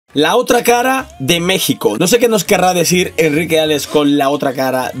La otra cara de México. No sé qué nos querrá decir Enrique Alex con la otra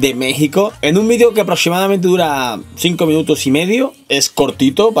cara de México. En un vídeo que aproximadamente dura 5 minutos y medio. Es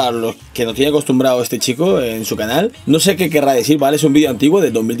cortito para los que nos tiene acostumbrado este chico en su canal. No sé qué querrá decir, ¿vale? Es un vídeo antiguo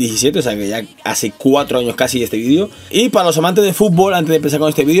de 2017, o sea que ya hace 4 años casi este vídeo. Y para los amantes de fútbol, antes de empezar con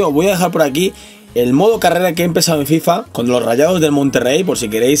este vídeo, voy a dejar por aquí el modo carrera que he empezado en FIFA con los Rayados del Monterrey, por si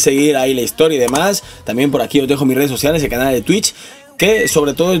queréis seguir ahí la historia y demás. También por aquí os dejo mis redes sociales, el canal de Twitch, que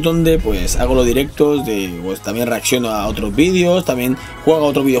sobre todo es donde pues hago los directos, pues también reacciono a otros vídeos, también juego a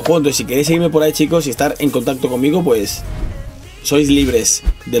otros videojuegos. Entonces si queréis seguirme por ahí, chicos, y estar en contacto conmigo, pues sois libres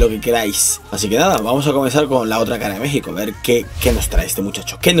de lo que queráis. Así que nada, vamos a comenzar con la otra cara de México, a ver qué nos trae este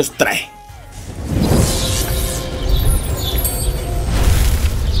muchacho, qué nos trae.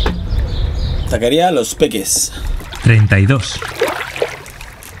 Taquería Los Peques. 32.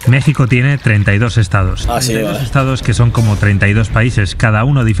 México tiene 32 estados. Ah, sí, 32 vale. estados que son como 32 países, cada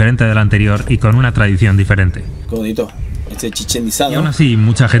uno diferente del anterior y con una tradición diferente. Qué bonito. Este Chichén Itzá, Y ¿no? aún así,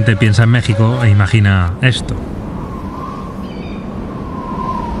 mucha gente piensa en México e imagina esto.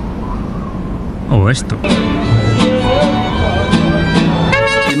 O esto.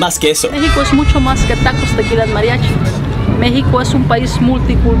 Es más que eso. México es mucho más que tacos, tequilas, mariachi. México es un país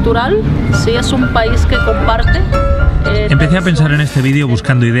multicultural, sí, es un país que comparte. Empecé a pensar en este vídeo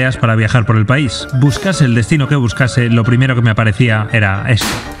buscando ideas para viajar por el país. Buscase el destino que buscase, lo primero que me aparecía era esto.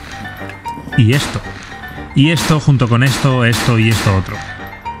 Y esto. Y esto junto con esto, esto y esto otro.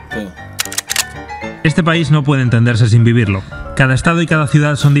 Todo. Este país no puede entenderse sin vivirlo. Cada estado y cada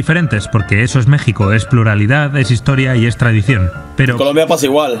ciudad son diferentes, porque eso es México, es pluralidad, es historia y es tradición. Pero Colombia pasa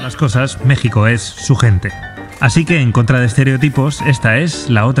igual. las cosas, México es su gente. Así que, en contra de estereotipos, esta es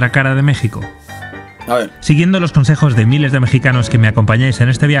la otra cara de México. A ver. Siguiendo los consejos de miles de mexicanos que me acompañáis en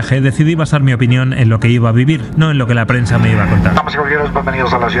este viaje, decidí basar mi opinión en lo que iba a vivir, no en lo que la prensa me iba a contar. Damas y caballeros,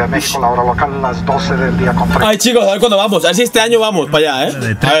 bienvenidos a la Ciudad de México, la hora local, las 12 del día con 30. Ay, chicos, a ver cuándo vamos. A ver si este año vamos para allá,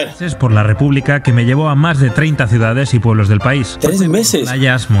 De ¿eh? 3 A ver. meses por la República que me llevó a más de 30 ciudades y pueblos del país. 3 meses.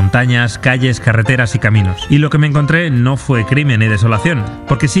 Playas, montañas, calles, carreteras y caminos. Y lo que me encontré no fue crimen y desolación.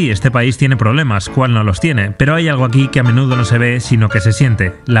 Porque sí, este país tiene problemas, ¿cuál no los tiene? Pero hay algo aquí que a menudo no se ve, sino que se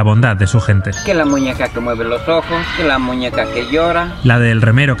siente, la bondad de su gente. Que la muñeca que mueve los ojos, que la muñeca que llora. La del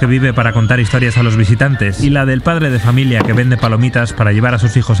remero que vive para contar historias a los visitantes y la del padre de familia que vende palomitas para llevar a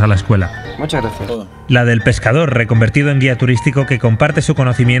sus hijos a la escuela. Muchas gracias. Todo. La del pescador reconvertido en guía turístico que comparte su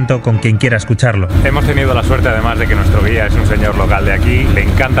conocimiento con quien quiera escucharlo. Hemos tenido la suerte además de que nuestro guía es un señor local de aquí, le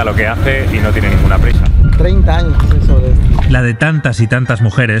encanta lo que hace y no tiene ninguna prisa. 30 años eso de esto. La de tantas y tantas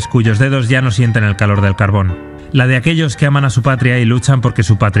mujeres cuyos dedos ya no sienten el calor del carbón. La de aquellos que aman a su patria y luchan porque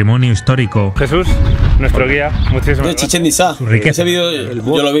su patrimonio histórico, Jesús, nuestro guía, muchísimas De gracias. Chichén Itzá. Su riqueza. Ese vídeo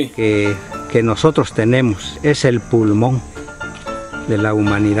yo lo vi. que nosotros tenemos es el pulmón de la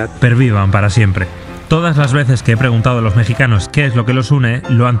humanidad. pervivan para siempre. Todas las veces que he preguntado a los mexicanos qué es lo que los une,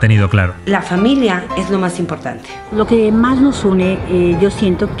 lo han tenido claro. La familia es lo más importante. Lo que más nos une, yo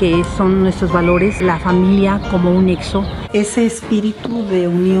siento que son nuestros valores, la familia como un nexo. Ese espíritu de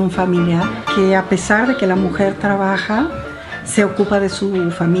unión familiar que a pesar de que la mujer trabaja, se ocupa de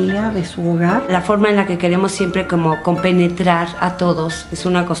su familia, de su hogar. La forma en la que queremos siempre como compenetrar a todos es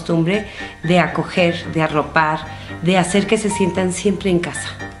una costumbre de acoger, de arropar, de hacer que se sientan siempre en casa.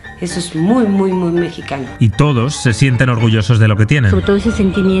 Eso es muy, muy, muy mexicano. Y todos se sienten orgullosos de lo que tienen. Sobre todo ese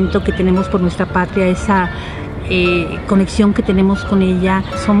sentimiento que tenemos por nuestra patria, esa conexión que tenemos con ella.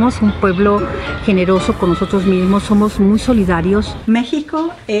 Somos un pueblo generoso con nosotros mismos, somos muy solidarios. México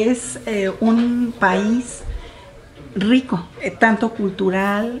es un país rico, tanto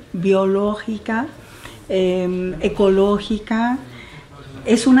cultural, biológica, ecológica.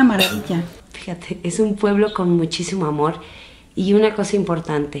 Es una maravilla. Fíjate, es un pueblo con muchísimo amor y una cosa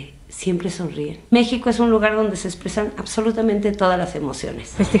importante, siempre sonríen. México es un lugar donde se expresan absolutamente todas las emociones.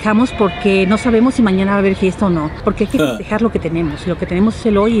 Festejamos porque no sabemos si mañana va a haber fiesta o no, porque hay que festejar lo que tenemos es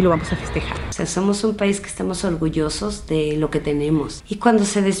el hoy y lo vamos a festejar. O sea, somos un país que estamos orgullosos de lo que tenemos. Y cuando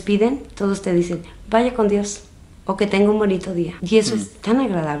se despiden, todos te dicen, vaya con Dios, o que tenga un bonito día. Y eso es tan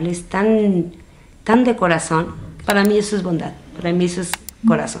agradable, es tan de corazón. Para mí eso es bondad, para mí eso es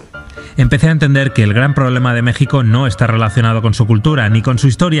corazón. Empecé a entender que el gran problema de México no está relacionado con su cultura, ni con su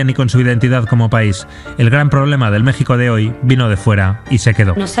historia, ni con su identidad como país. El gran problema del México de hoy vino de fuera y se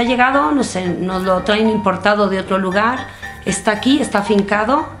quedó. Nos ha llegado, nos lo traen importado de otro lugar, está aquí, está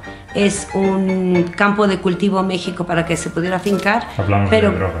afincado, es un campo de cultivo México para que se pudiera afincar. Hablamos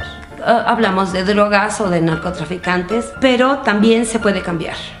pero de drogas. hablamos de drogas o de narcotraficantes, pero también se puede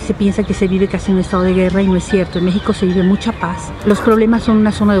cambiar. Se piensa que se vive casi en un estado de guerra y no es cierto. En México se vive mucha paz. Los problemas son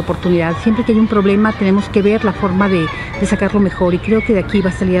una zona de oportunidad. Siempre que hay un problema tenemos que ver la forma de sacarlo mejor, y creo que de aquí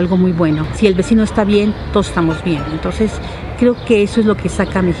va a salir algo muy bueno. Si el vecino está bien, todos estamos bien. Entonces creo que eso es lo que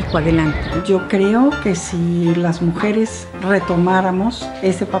saca a México adelante. Yo creo que si las mujeres retomáramos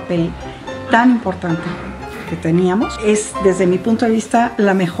ese papel tan importante que teníamos, es desde mi punto de vista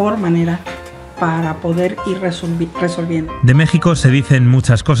la mejor manera para poder ir resolviendo. De México se dicen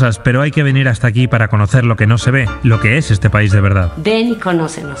muchas cosas, pero hay que venir hasta aquí para conocer lo que no se ve, lo que es este país de verdad. Ven y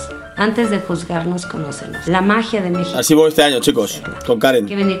conócenos. Antes de juzgarnos, conócenos. La magia de México. Así voy este año, chicos, con Karen. Hay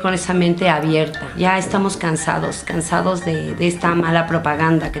que venir con esa mente abierta. Ya estamos cansados de esta mala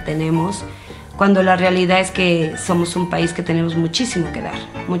propaganda que tenemos, cuando la realidad es que somos un país que tenemos muchísimo que dar,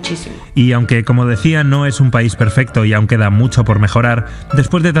 muchísimo. Y aunque, como decía, no es un país perfecto y aún queda mucho por mejorar,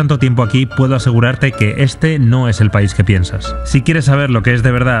 después de tanto tiempo aquí puedo asegurarte que este no es el país que piensas. Si quieres saber lo que es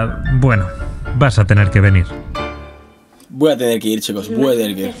de verdad, bueno, vas a tener que venir. Voy a tener que ir, chicos, voy a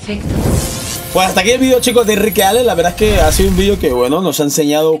tener que ir. Perfecto. Pues hasta aquí el vídeo, chicos, de Enrique Ale. La verdad es que ha sido un vídeo que, bueno, nos ha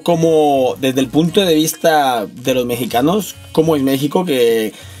enseñado cómo, desde el punto de vista de los mexicanos, cómo es México,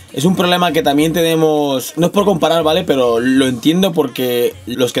 que es un problema que también tenemos. No es por comparar, ¿vale? Pero lo entiendo porque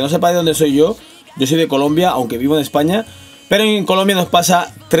los que no sepan de dónde soy yo soy de Colombia, aunque vivo en España. Pero en Colombia nos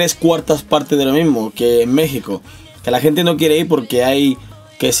pasa 3/4 partes de lo mismo que en México. Que la gente no quiere ir porque hay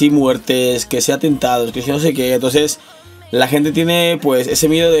que sí muertes, que sí atentados, que sí no sé qué. Entonces la gente tiene pues ese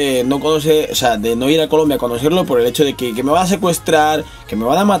miedo de no conocer, o sea, de no ir a Colombia a conocerlo por el hecho de que me van a secuestrar, que me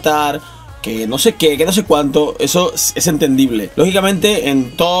van a matar, que no sé qué, que no sé cuánto. Eso es entendible. Lógicamente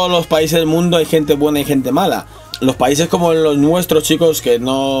en todos los países del mundo hay gente buena y gente mala. Los países como los nuestros, chicos, que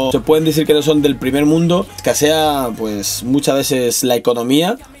no se pueden decir que no son del primer mundo, escasea pues muchas veces la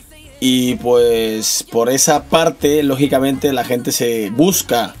economía. Y pues por esa parte, lógicamente, la gente se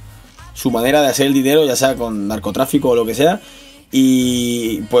busca su manera de hacer el dinero, ya sea con narcotráfico o lo que sea.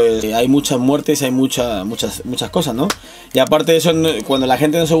 Y pues hay muchas muertes, hay muchas cosas, ¿no? Y aparte de eso, cuando la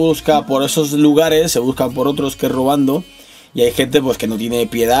gente no se busca por esos lugares, se buscan por otros que robando. Y hay gente pues que no tiene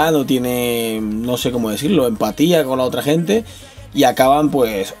piedad, no tiene, no sé cómo decirlo, empatía con la otra gente. Y acaban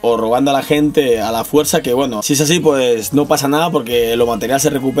pues o robando a la gente a la fuerza, que bueno, si es así pues no pasa nada porque lo material se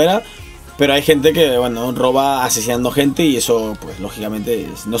recupera. Pero hay gente que, bueno, roba asesinando gente y eso, pues, lógicamente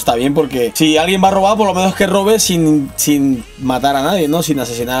no está bien, porque si alguien va a robar, por lo menos que robe sin matar a nadie, ¿no? Sin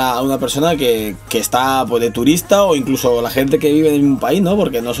asesinar a una persona que está, pues, de turista, o incluso la gente que vive en un país, ¿no?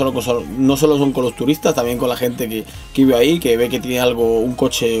 Porque no solo son con los turistas, también con la gente que vive ahí, que ve que tiene algo, un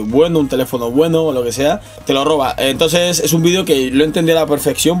coche bueno, un teléfono bueno, o lo que sea, te lo roba. Entonces es un vídeo que lo entendí a la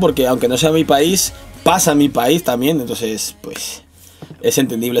perfección, porque aunque no sea mi país, pasa en mi país también, entonces, pues es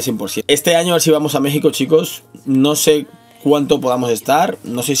entendible 100%. Este año a ver si vamos a México, chicos. No sé cuánto podamos estar.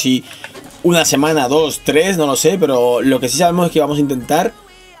 No sé si una semana, 2, 3, no lo sé. Pero lo que sí sabemos es que vamos a intentar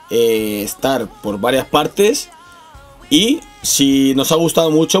estar por varias partes. Y si nos ha gustado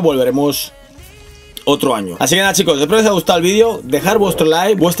mucho, volveremos otro año. Así que nada, chicos, espero que os haya gustado el vídeo. Dejar vuestro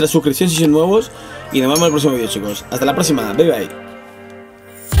like, vuestra suscripción si sois nuevos. Y nos vemos en el próximo vídeo, chicos. Hasta la próxima. Bye bye.